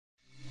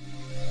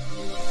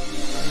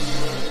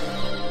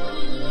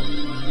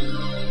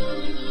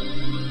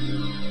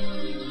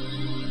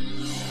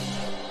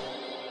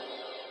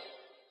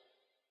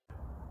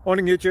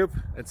Morning YouTube,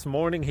 it's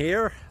morning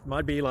here. It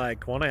might be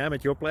like 1 a.m.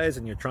 at your place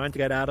and you're trying to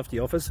get out of the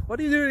office. What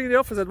are you doing in the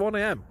office at 1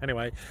 a.m?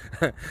 Anyway,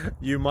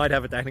 you might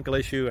have a technical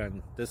issue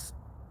and this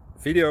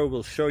video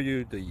will show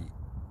you the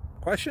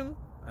question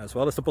as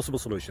well as the possible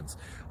solutions.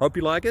 Hope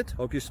you like it,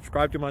 hope you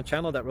subscribe to my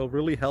channel. That will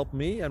really help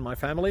me and my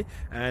family,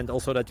 and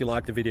also that you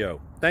like the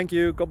video. Thank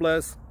you, God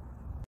bless.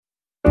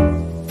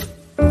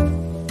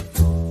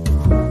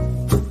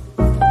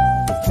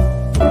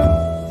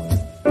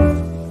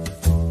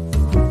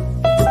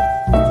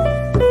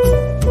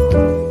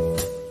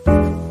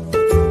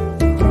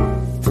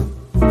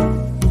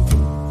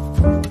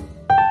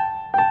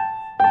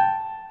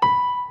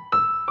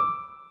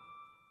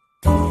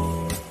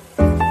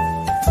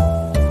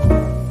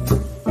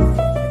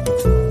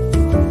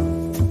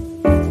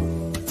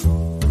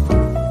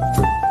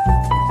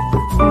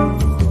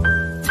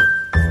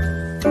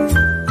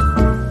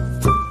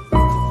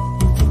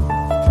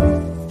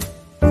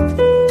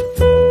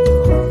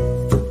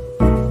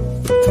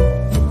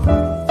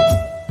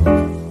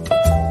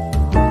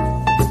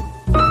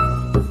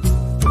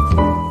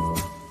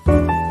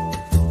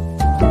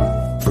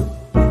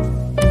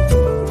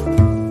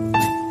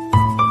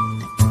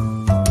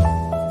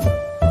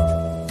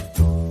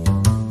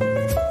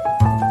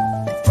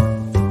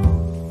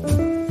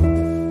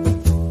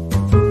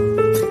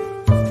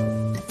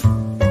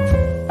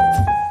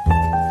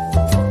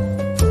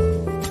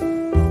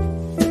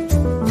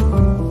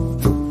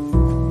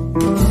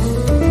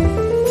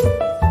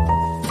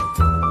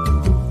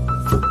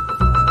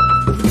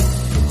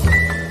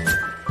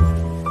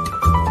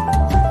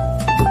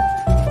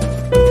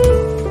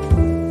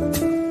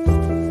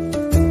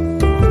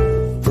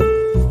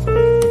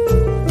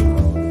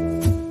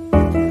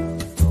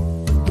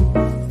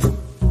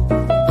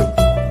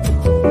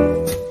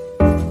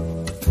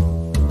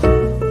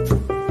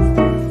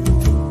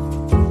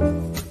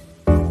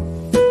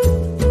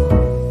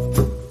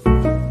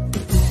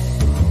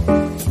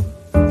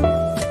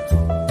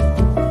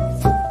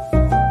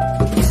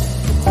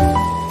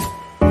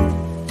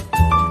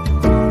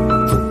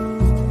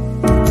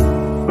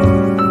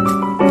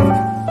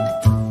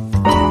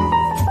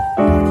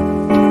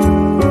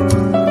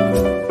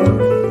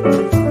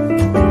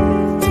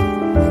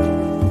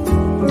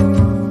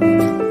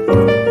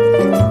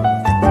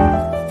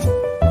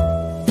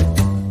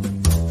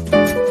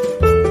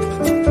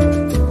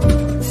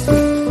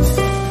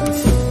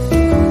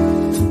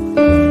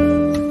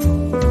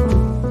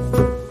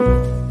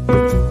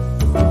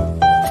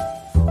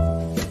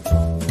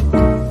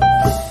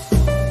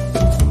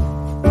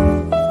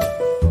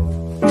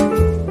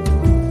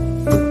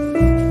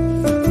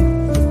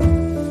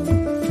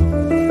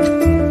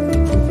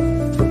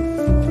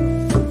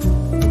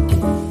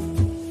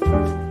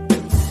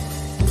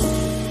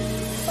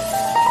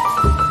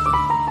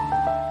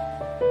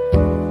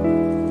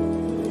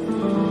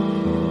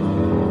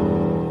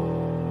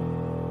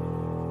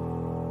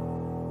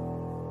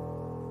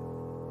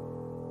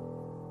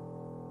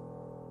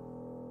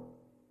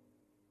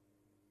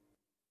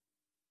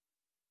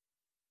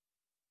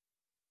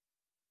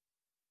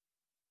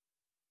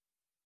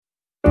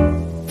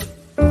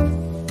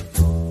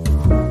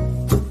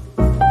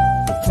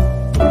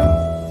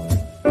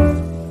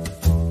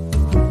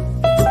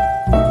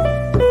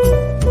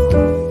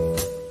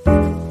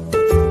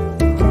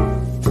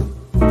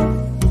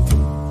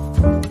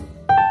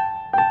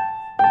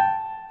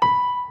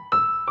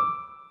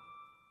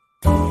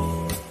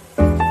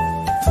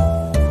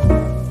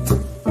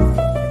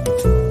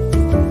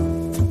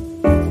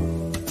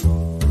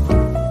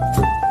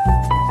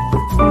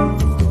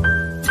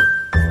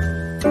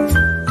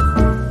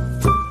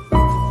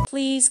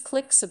 Please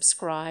click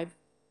subscribe.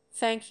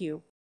 Thank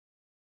you.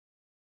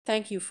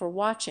 Thank you for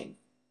watching.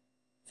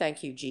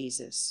 Thank you,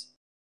 Jesus.